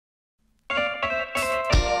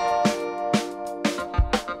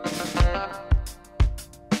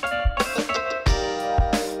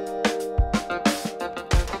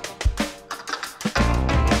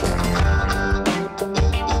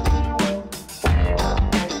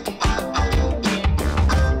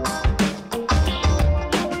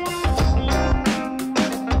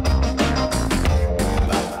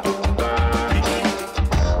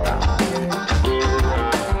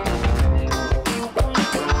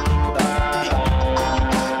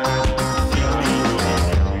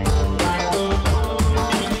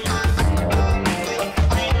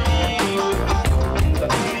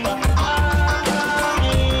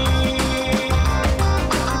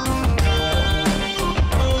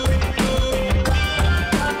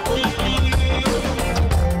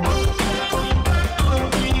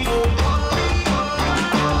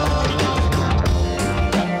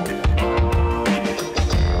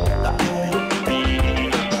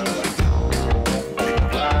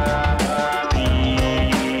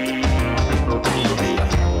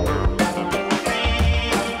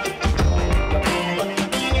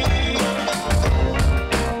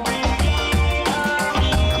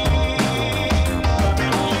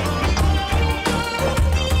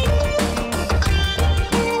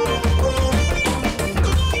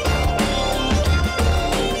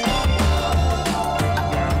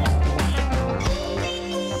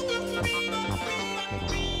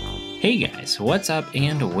Hey guys, what's up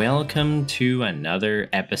and welcome to another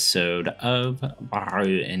episode of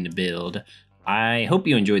Brew and Build. I hope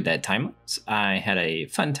you enjoyed that time lapse. I had a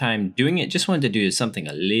fun time doing it. Just wanted to do something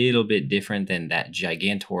a little bit different than that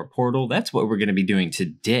Gigantor portal. That's what we're going to be doing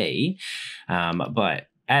today. But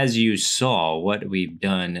as you saw, what we've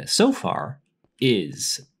done so far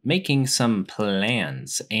is making some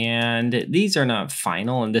plans, and these are not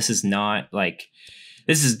final, and this is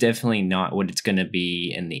definitely not what it's going to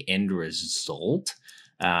be in the end result.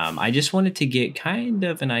 I just wanted to get kind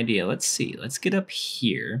of an idea. Let's see. Let's get up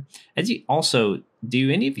here.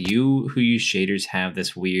 Do any of you who use shaders have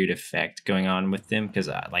this weird effect going on with them? Because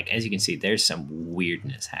as you can see, there's some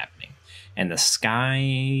weirdness happening. And the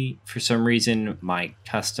sky, for some reason, my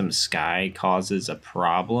custom sky causes a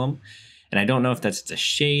problem. And I don't know if that's the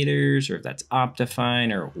shaders or if that's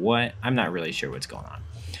Optifine or what. I'm not really sure what's going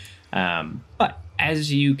on. But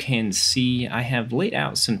as you can see, I have laid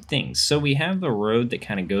out some things. So we have the road that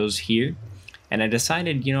kind of goes here. And I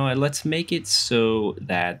decided, you know what, let's make it so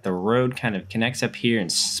that the road kind of connects up here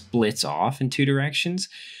and splits off in two directions.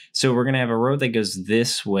 So we're going to have a road that goes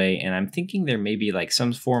this way. And I'm thinking there may be like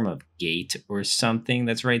some form of gate or something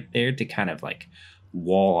that's right there to kind of like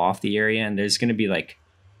wall off the area. And there's going to be like,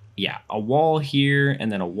 yeah, a wall here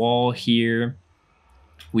and then a wall here.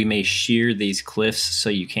 We may shear these cliffs so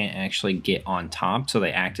you can't actually get on top, so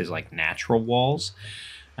they act as like natural walls.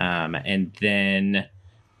 And then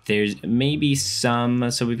there's maybe so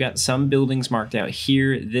we've got some buildings marked out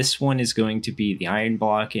here. This one is going to be the iron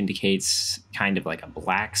block, indicates kind of like a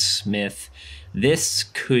blacksmith. This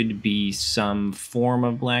could be some form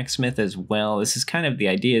of blacksmith as well. This is kind of the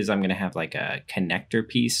idea is I'm going to have like a connector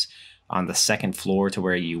piece on the second floor to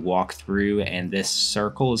where you walk through, and this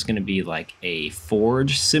circle is going to be like a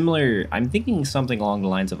forge similar. I'm thinking something along the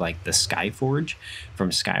lines of like the Sky Forge from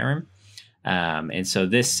Skyrim. And so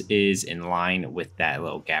this is in line with that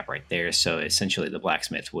little gap right there. So essentially the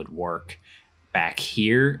blacksmith would work back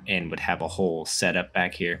here and would have a whole setup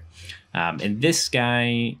back here. And this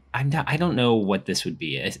guy, I don't know what this would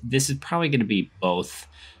be. This is probably going to be both.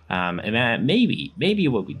 And maybe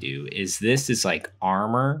what we do is this is like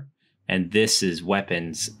armor, and this is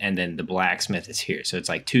weapons, and then the blacksmith is here. So it's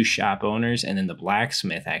like two shop owners, and then the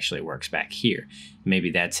blacksmith actually works back here.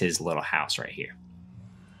 Maybe that's his little house right here.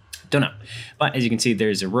 Don't know. But as you can see,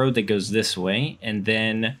 there's a road that goes this way, and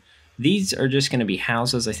then these are just going to be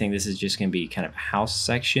houses. I think this is just going to be kind of a house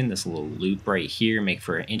section. This little loop right here make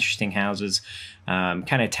for interesting houses.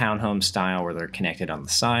 Kind of townhome style where they're connected on the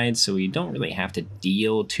sides, so we don't really have to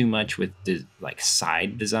deal too much with the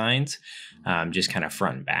side designs. Just kind of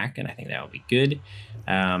front and back, and I think that will be good.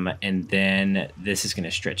 And then this is going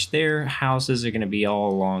to stretch there. Houses are going to be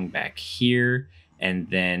all along back here, and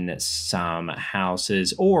then some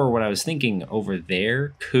houses, or what I was thinking over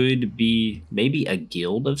there could be maybe a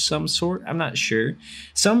guild of some sort. I'm not sure.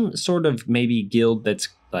 Some sort of maybe guild that's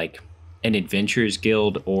like an adventurers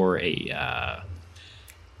guild or a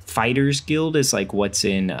fighters guild is like what's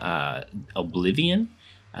in Oblivion.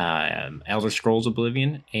 Elder Scrolls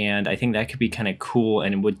Oblivion, and I think that could be kind of cool,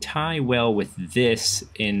 and it would tie well with this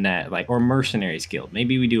in that or mercenaries guild.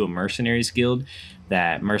 Maybe we do a mercenaries guild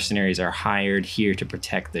that mercenaries are hired here to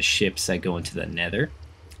protect the ships that go into the Nether.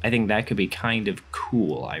 I think that could be kind of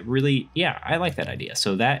cool. I like that idea.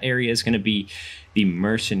 So that area is going to be the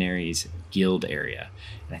mercenaries guild area,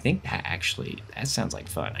 and I think that sounds like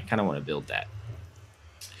fun. I kind of want to build that.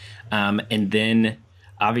 And then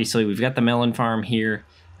obviously we've got the melon farm here.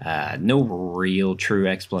 No real true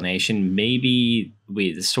explanation. Maybe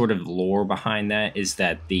the sort of lore behind that is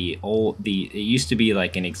that it used to be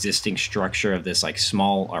like an existing structure of this like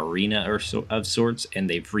small arena of sorts, and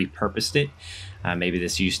they've repurposed it. Maybe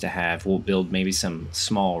this used to have, we'll build maybe some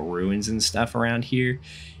small ruins and stuff around here.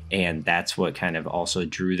 And that's what kind of also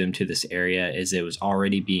drew them to this area, is it was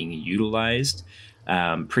already being utilized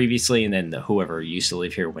previously, and then whoever used to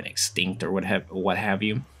live here went extinct or what have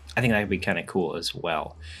you. I think that would be kind of cool as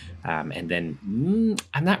well. And then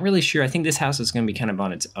I'm not really sure. I think this house is going to be kind of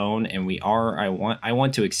on its own, and I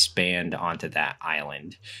want to expand onto that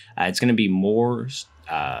island. It's going to be more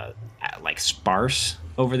like sparse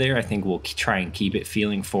over there. I think we'll try and keep it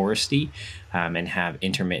feeling foresty, and have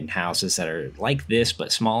intermittent houses that are like this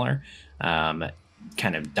but smaller,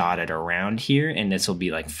 kind of dotted around here, and this will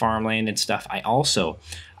be like farmland and stuff.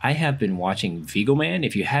 I have been watching Vigoman.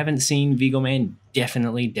 If you haven't seen Vigoman,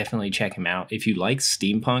 definitely check him out. If you like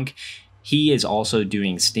steampunk, he is also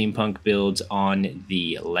doing steampunk builds on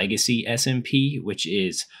the Legacy SMP, which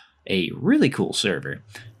is a really cool server.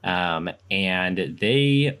 And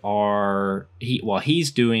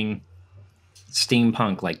he's doing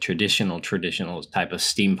steampunk, like traditional type of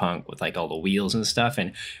steampunk with like all the wheels and stuff.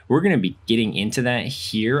 And we're going to be getting into that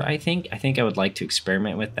here. I think I would like to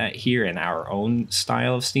experiment with that here in our own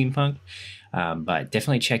style of steampunk. But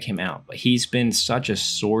definitely check him out. But he's been such a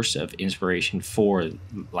source of inspiration for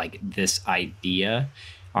like this idea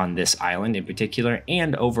on this island in particular,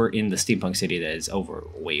 and over in the steampunk city that is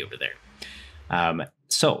way over there.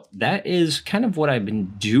 So that is kind of what I've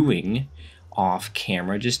been doing off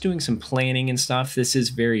camera, just doing some planning and stuff. This is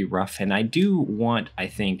very rough, and I do want, I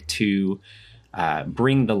think, to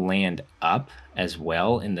bring the land up as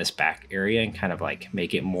well in this back area and kind of like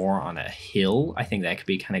make it more on a hill. I think that could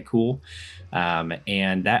be kind of cool.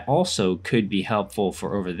 And that also could be helpful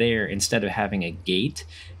for over there. Instead of having a gate,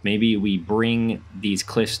 maybe we bring these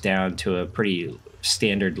cliffs down to a pretty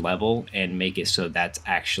standard level and make it so that's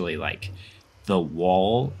actually like the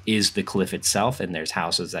wall is the cliff itself, and there's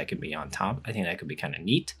houses that can be on top. I think that could be kind of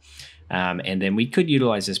neat. And then we could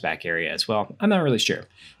utilize this back area as well. I'm not really sure.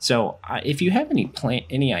 So if you have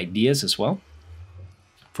any ideas as well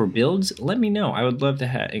for builds, let me know. I would love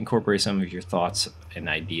to incorporate some of your thoughts and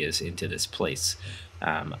ideas into this place.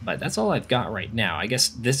 But that's all I've got right now. I guess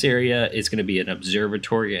this area is going to be an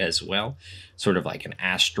observatory as well, sort of like an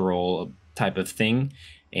astral type of thing.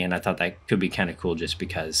 And I thought that could be kind of cool just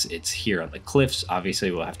because it's here on the cliffs.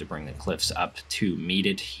 Obviously, we'll have to bring the cliffs up to meet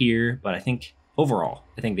it here. But I think overall,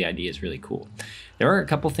 I think the idea is really cool. There are a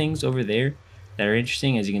couple things over there that are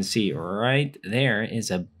interesting. As you can see, right there is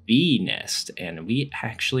a bee nest. And we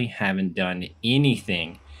actually haven't done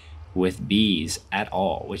anything with bees at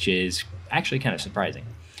all, which is actually kind of surprising.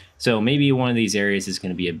 So maybe one of these areas is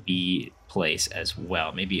going to be a bee place as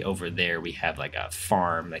well. Maybe over there we have like a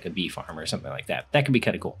farm, like a bee farm or something like that. That could be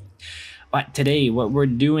kind of cool. But today what we're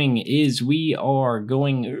doing is we are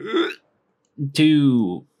going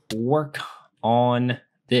to work on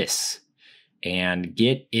this and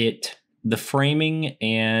get the framing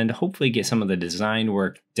and hopefully get some of the design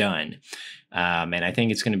work done. And I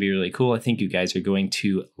think it's going to be really cool. I think you guys are going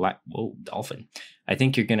to like, whoa, dolphin. I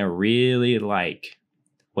think you're going to really like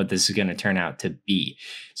what this is going to turn out to be.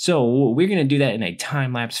 So we're going to do that in a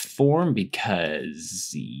time-lapse form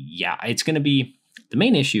because, yeah, it's going to be, the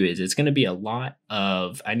main issue is it's going to be a lot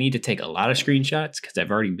of, I need to take a lot of screenshots because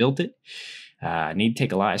I've already built it. I need to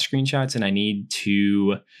take a lot of screenshots, and I need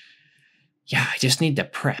to, yeah, I just need to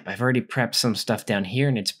prep. I've already prepped some stuff down here,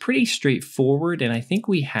 and it's pretty straightforward, and I think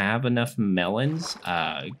we have enough melons.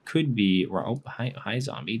 Could be, oh, hi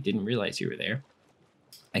zombie, didn't realize you were there.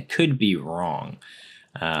 I could be wrong.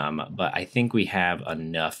 But I think we have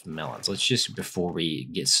enough melons. Let's just, before we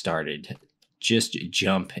get started, just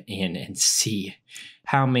jump in and see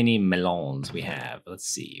how many melons we have. Let's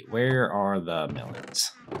see, where are the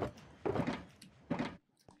melons?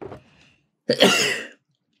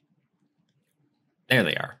 There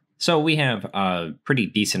they are. So we have a pretty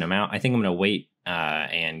decent amount. I think I'm going to wait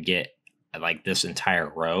and get like this entire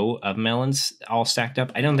row of melons all stacked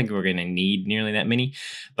up. I don't think we're going to need nearly that many,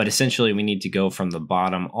 but essentially we need to go from the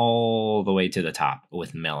bottom all the way to the top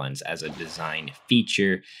with melons as a design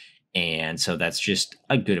feature. And so that's just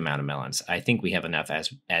a good amount of melons. I think we have enough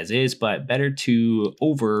as is, but better to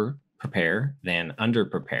over prepare than under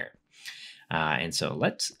prepare. And so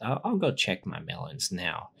I'll go check my melons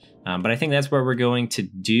now. But I think that's what we're going to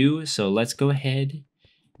do. So let's go ahead,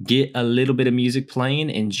 get a little bit of music playing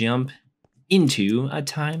and jump into a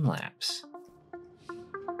time lapse.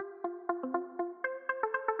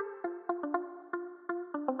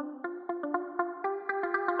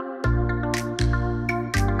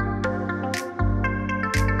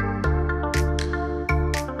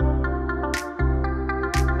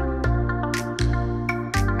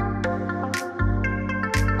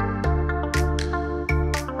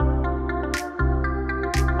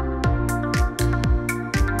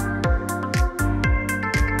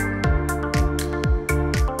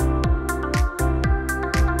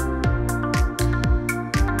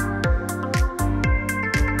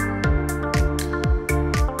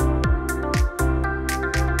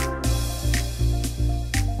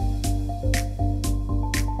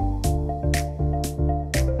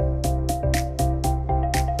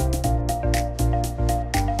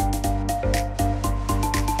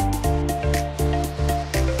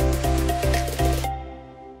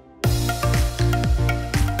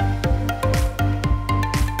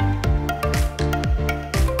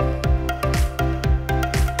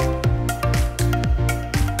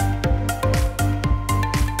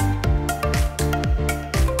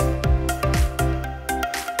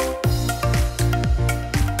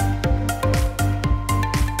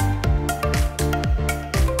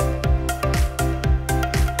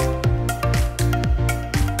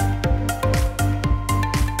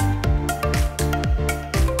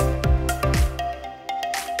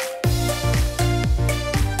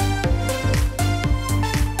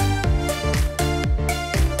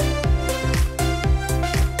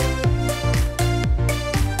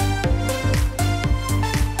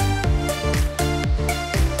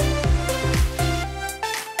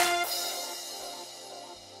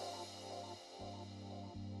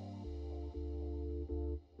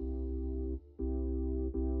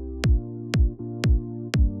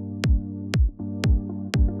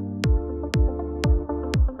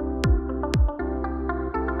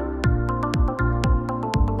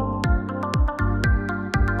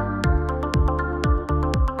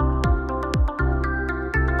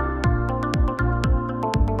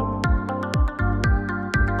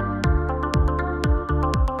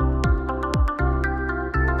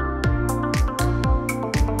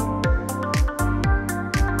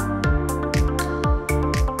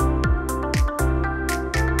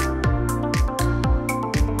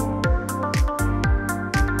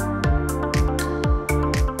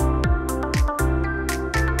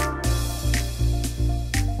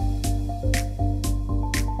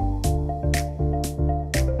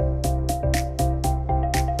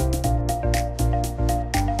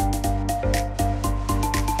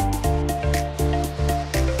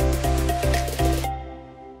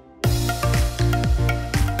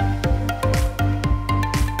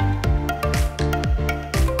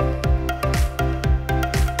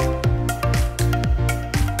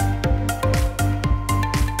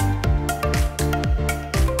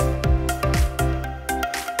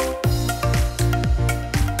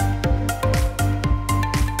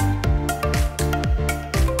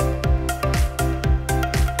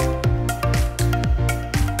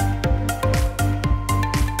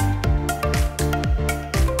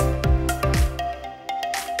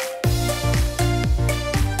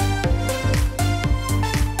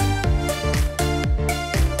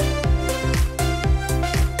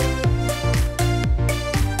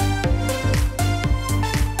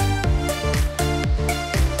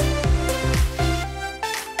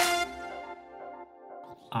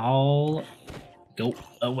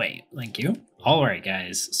 away. Thank you. All right,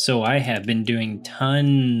 guys. So I have been doing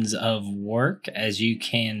tons of work, as you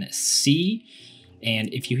can see.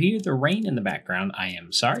 And if you hear the rain in the background, I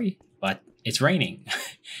am sorry, but it's raining.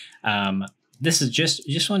 This is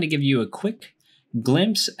just wanted to give you a quick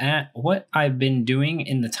glimpse at what I've been doing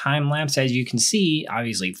in the time lapse. As you can see,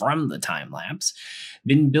 obviously from the time lapse,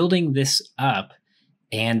 been building this up.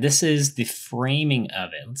 And this is the framing of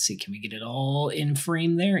it. Let's see, can we get it all in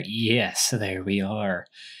frame there? Yes, there we are.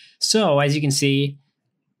 So as you can see,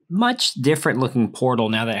 much different looking portal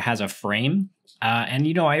now that it has a frame. And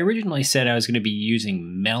you know, I originally said I was going to be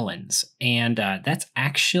using melons, and that's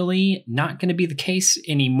actually not going to be the case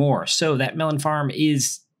anymore. So that melon farm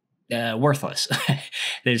is worthless.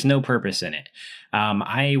 There's no purpose in it.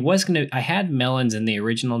 I had melons in the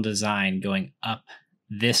original design going up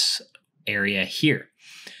this area here.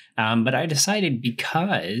 But I decided,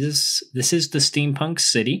 because this is the steampunk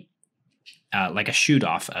city, like a shoot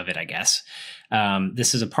off of it, I guess.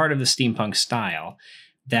 This is a part of the steampunk style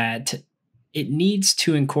that it needs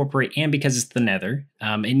to incorporate, and because it's the Nether,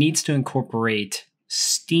 it needs to incorporate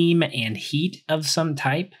steam and heat of some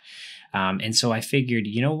type. And so I figured,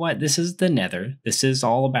 you know what? This is the Nether. This is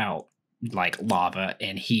all about like lava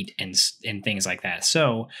and heat and things like that.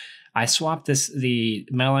 So I swapped the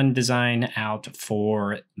melon design out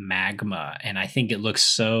for magma, and I think it looks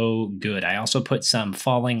so good. I also put some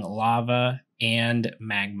falling lava and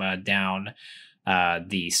magma down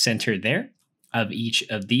the center there of each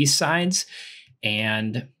of these sides.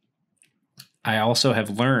 And I also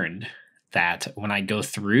have learned that when I go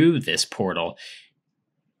through this portal,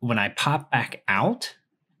 when I pop back out,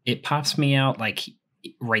 it pops me out like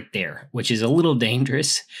right there, which is a little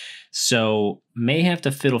dangerous. So may have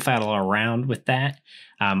to fiddle faddle around with that,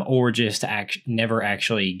 or just never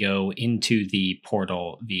actually go into the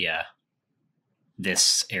portal via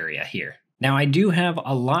this area here. Now, I do have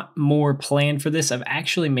a lot more planned for this. I've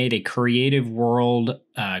actually made a creative world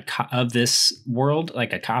of this world,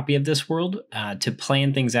 like a copy of this world, to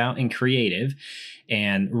plan things out in creative.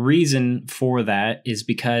 And reason for that is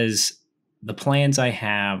because the plans I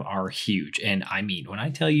have are huge. And I mean, when I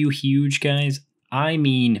tell you huge, guys, I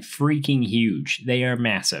mean freaking huge. They are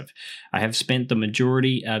massive. I have spent the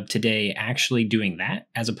majority of today actually doing that,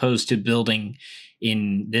 as opposed to building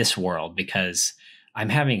in this world, because I'm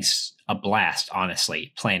having a blast,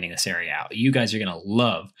 honestly, planning this area out. You guys are going to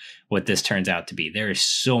love what this turns out to be. There is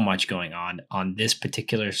so much going on this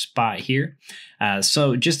particular spot here.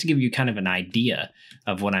 So just to give you kind of an idea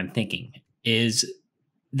of what I'm thinking is,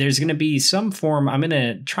 there's going to be some form. I'm going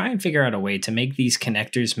to try and figure out a way to make these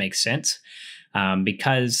connectors make sense.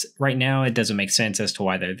 Because right now it doesn't make sense as to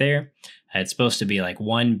why they're there. It's supposed to be like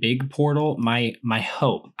one big portal. My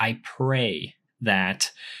hope, I pray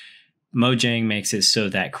that Mojang makes it so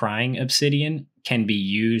that crying obsidian can be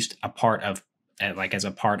used as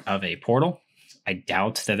a part of a portal. I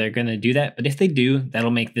doubt that they're going to do that, but if they do,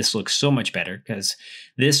 that'll make this look so much better, because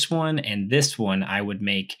this one and this one I would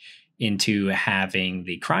make into having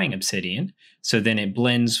the crying obsidian. So then it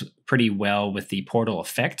blends pretty well with the portal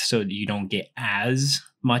effect, so you don't get as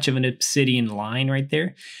much of an obsidian line right there.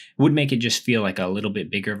 It would make it just feel like a little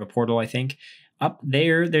bit bigger of a portal, I think. Up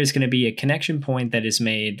there's going to be a connection point that is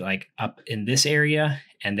made like up in this area,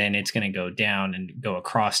 and then it's going to go down and go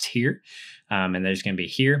across here. And there's going to be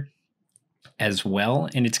here as well.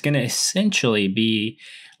 And it's going to essentially be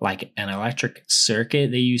like an electric circuit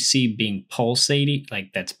that you see being pulsating,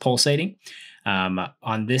 like that's pulsating.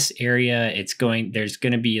 On this area, there's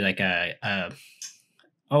going to be like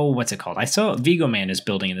what's it called? I saw Vigo Man is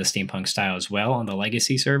building in the steampunk style as well on the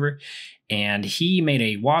legacy server, and he made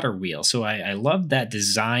a water wheel. So I love that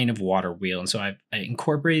design of water wheel. And so I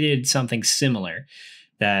incorporated something similar,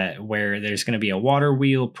 where there's going to be a water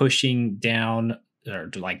wheel pushing down, or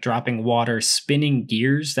like dropping water, spinning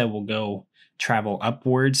gears that will travel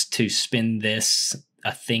upwards to spin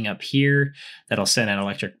a thing up here that'll send an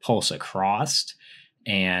electric pulse across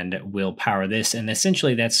and will power this. And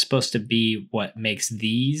essentially that's supposed to be what makes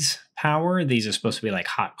these power. These are supposed to be like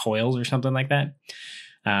hot coils or something like that.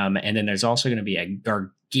 And then there's also going to be a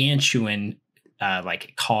gargantuan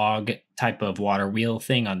like cog type of water wheel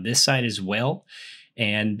thing on this side as well.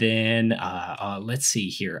 And then let's see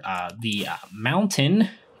here. The mountain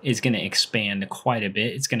is going to expand quite a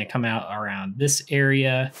bit. It's going to come out around this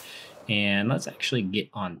area. And let's actually get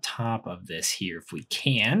on top of this here if we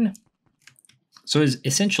can. So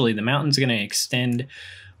essentially the mountain's going to extend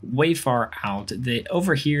way far out.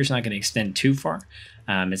 Over here is not going to extend too far.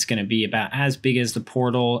 It's going to be about as big as the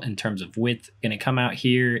portal in terms of width. Going to come out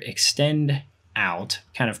here, extend out,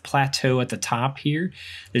 kind of plateau at the top here.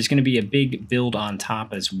 There's going to be a big build on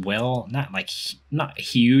top as well. Not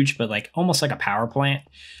huge, but like almost like a power plant,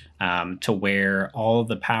 to where all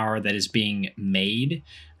the power that is being made,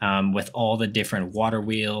 with all the different water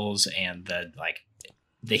wheels and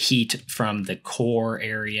the heat from the core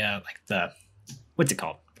area, like what's it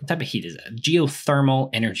called? What type of heat is it? Geothermal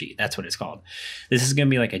energy. That's what it's called. This is going to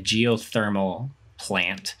be like a geothermal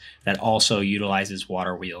plant that also utilizes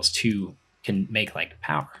water wheels can make like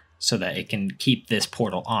power, so that it can keep this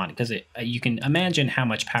portal on, because you can imagine how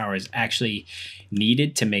much power is actually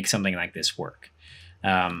needed to make something like this work.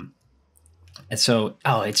 And so,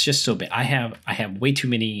 it's just so big. I have way too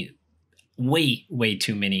many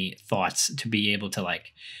thoughts to be able to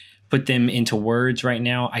like put them into words right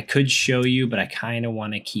now. I could show you, but I kind of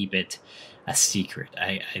want to keep it a secret.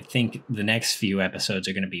 I think the next few episodes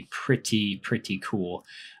are going to be pretty cool.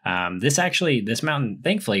 This mountain,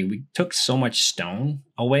 thankfully, we took so much stone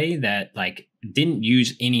away that like didn't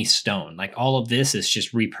use any stone. Like all of this is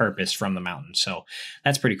just repurposed from the mountain. So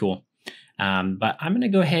that's pretty cool. But I'm going to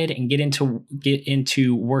go ahead and get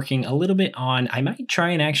into working a little bit on, I might try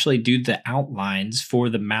and actually do the outlines for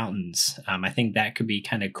the mountains. I think that could be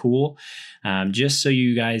kind of cool. Just so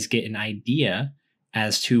you guys get an idea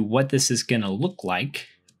as to what this is going to look like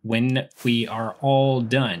when we are all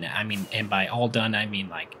done. I mean, and by all done, I mean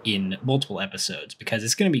like in multiple episodes, because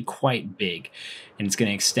it's going to be quite big and it's going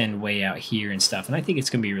to extend way out here and stuff. And I think it's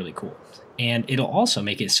going to be really cool. And it'll also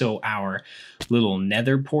make it so our little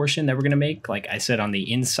nether portion that we're going to make, like I said, on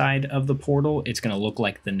the inside of the portal, it's going to look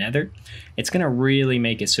like the nether. It's going to really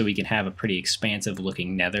make it so we can have a pretty expansive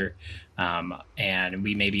looking nether. And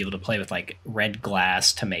we may be able to play with like red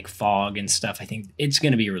glass to make fog and stuff. I think it's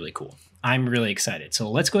going to be really cool. I'm really excited. So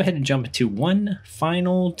let's go ahead and jump into one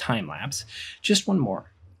final time lapse, just one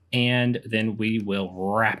more, and then we will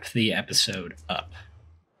wrap the episode up.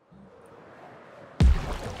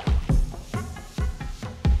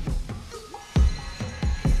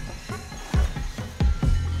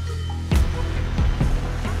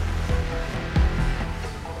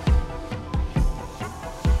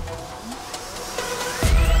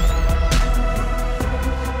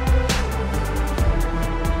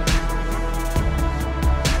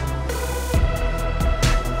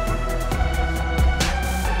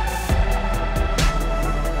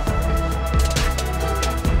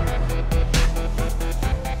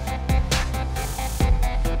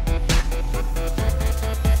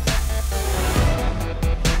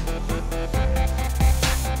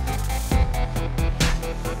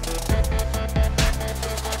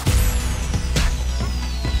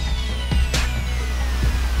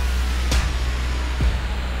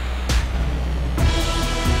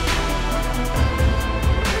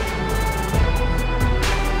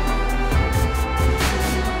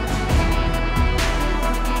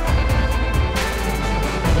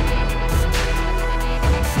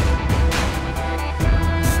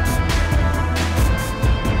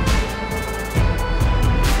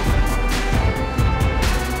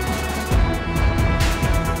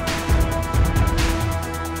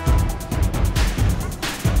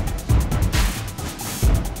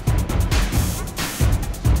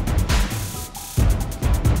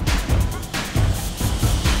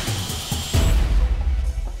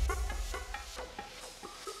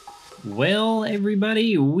 Well,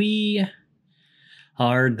 everybody, we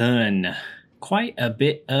are done. Quite a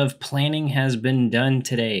bit of planning has been done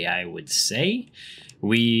today, I would say.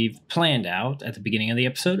 We've planned out, at the beginning of the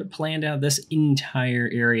episode, planned out this entire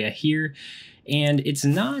area here, and it's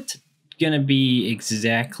not going to be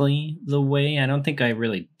exactly the way, I don't think I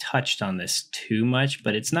really touched on this too much,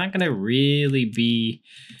 but it's not going to really be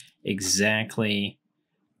exactly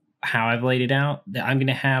how I've laid it out. I'm going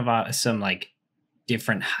to have some like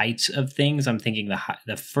different heights of things. I'm thinking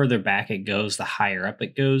the further back it goes, the higher up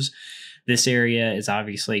it goes. This area is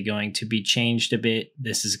obviously going to be changed a bit.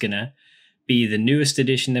 This is going to be the newest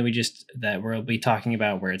edition that we'll be talking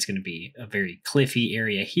about, where it's going to be a very cliffy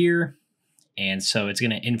area here. And so it's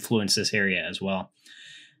going to influence this area as well.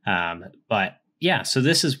 But yeah, so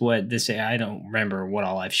this is what this, I don't remember what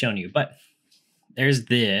all I've shown you, but there's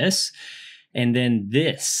this. And then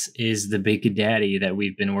this is the big daddy that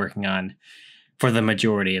we've been working on for the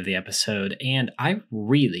majority of the episode, and I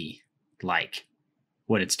really like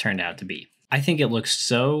what it's turned out to be. I think it looks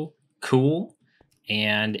so cool,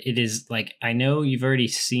 and it is like, I know you've already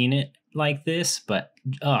seen it like this, but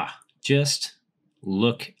just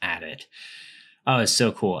look at it. Oh, it's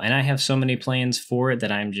so cool, and I have so many plans for it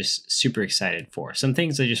that I'm just super excited for. Some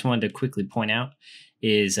things I just wanted to quickly point out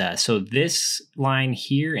is so this line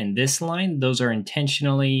here and this line, those are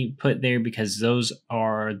intentionally put there because those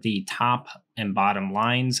are the top and bottom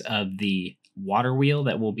lines of the water wheel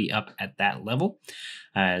that will be up at that level.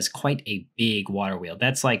 It's quite a big water wheel.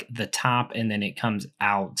 That's like the top, and then it comes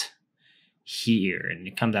out here, and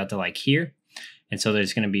it comes out to like here. And so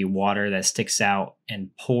there's going to be water that sticks out and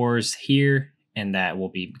pours here, and that will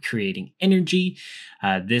be creating energy.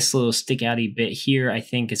 This little stick outy bit here, I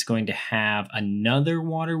think is going to have another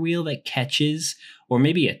water wheel that catches, or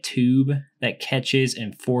maybe a tube that catches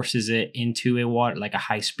and forces it into a water, like a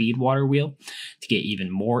high speed water wheel, to get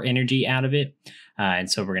even more energy out of it.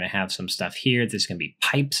 And so we're going to have some stuff here. There's going to be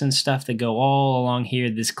pipes and stuff that go all along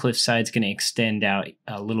here. This cliff side is going to extend out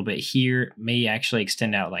a little bit here, may actually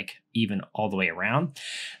extend out like even all the way around.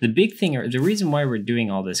 The big thing, or the reason why we're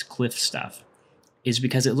doing all this cliff stuff, is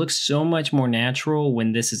because it looks so much more natural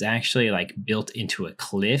when this is actually like built into a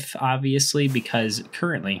cliff, obviously, because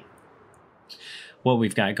currently what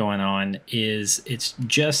we've got going on is it's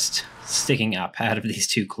just sticking up out of these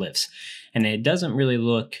two cliffs, and it doesn't really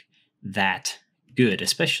look that good,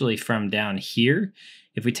 especially from down here.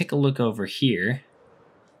 If we take a look over here,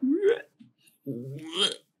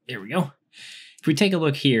 there we go. If we take a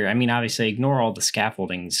look here, I mean, obviously ignore all the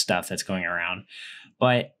scaffolding stuff that's going around,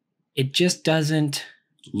 but it just doesn't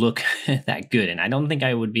look that good. And I don't think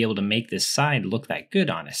I would be able to make this side look that good,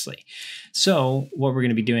 honestly. So what we're going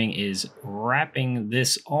to be doing is wrapping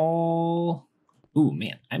this all. Ooh,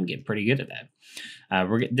 man, I'm getting pretty good at that.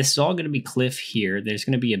 This is all going to be cliff here. There's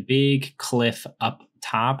going to be a big cliff up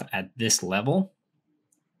top at this level.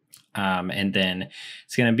 And then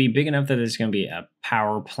it's going to be big enough that there's going to be a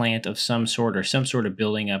power plant of some sort, or some sort of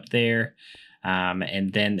building up there.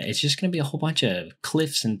 And then it's just going to be a whole bunch of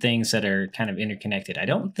cliffs and things that are kind of interconnected. I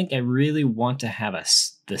don't think I really want to have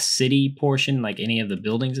the city portion, like any of the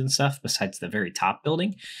buildings and stuff, besides the very top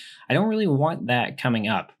building. I don't really want that coming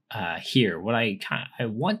up here. What I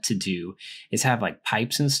want to do is have like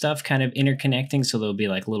pipes and stuff kind of interconnecting, so there'll be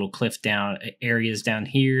like little cliff down areas down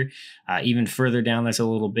here, even further down there's a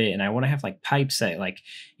little bit, and I want to have like pipes that like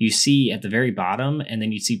you see at the very bottom, and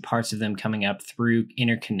then you see parts of them coming up through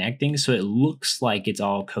interconnecting, so it looks like it's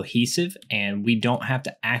all cohesive, and we don't have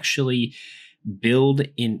to actually build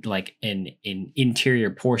in like an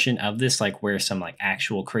interior portion of this, like where some like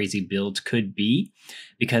actual crazy builds could be,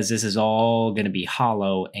 because this is all going to be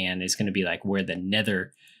hollow, and it's going to be like where the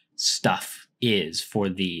nether stuff is for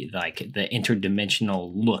the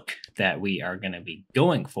interdimensional look that we are going to be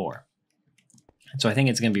going for. So I think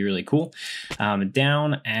it's going to be really cool.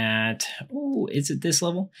 Down at, is it this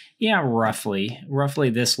level? Yeah, roughly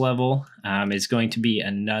this level is going to be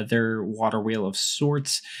another water wheel of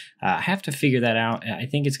sorts. I have to figure that out. I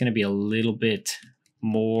think it's going to be a little bit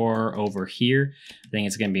more over here. I think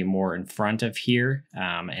it's going to be more in front of here.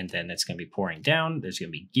 And then it's going to be pouring down. There's going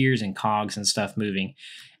to be gears and cogs and stuff moving.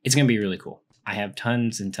 It's going to be really cool. I have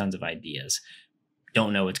tons and tons of ideas.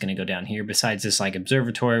 Don't know what's going to go down here besides this like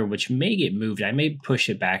observatory, which may get moved. I may push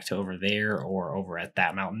it back to over there or over at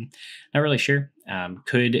that mountain. Not really sure.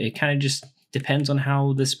 It kind of just depends on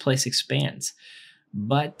how this place expands.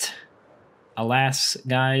 But alas,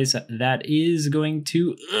 guys, that is going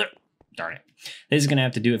to, darn it. This is going to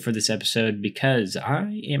have to do it for this episode because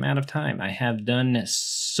I am out of time. I have done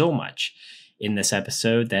so much in this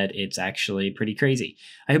episode that it's actually pretty crazy.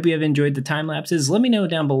 I hope you have enjoyed the time lapses. Let me know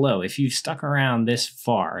down below if you've stuck around this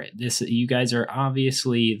far. You guys are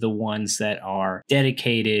obviously the ones that are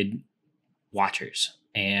dedicated watchers.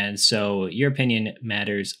 And so your opinion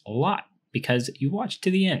matters a lot because you watched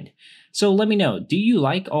to the end. So let me know, do you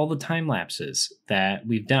like all the time lapses that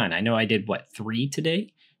we've done? I know I did, 3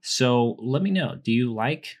 today? So let me know, do you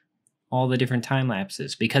like all the different time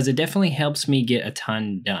lapses? Because it definitely helps me get a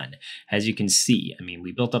ton done. As you can see, I mean,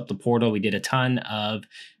 we built up the portal, we did a ton of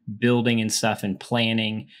building and stuff and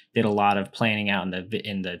planning, did a lot of planning out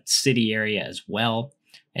in the city area as well.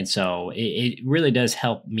 And so it really does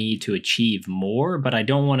help me to achieve more, but I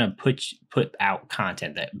don't want to put out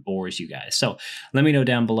content that bores you guys. So let me know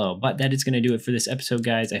down below. But that is going to do it for this episode,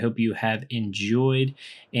 guys. I hope you have enjoyed,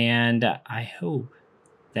 and I hope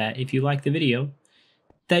that if you like the video,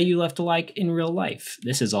 that you left a like in real life.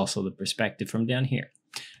 This is also the perspective from down here.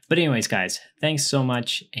 But anyways, guys, thanks so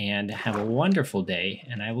much and have a wonderful day.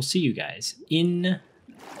 And I will see you guys in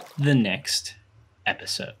the next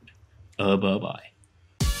episode. Bye-bye.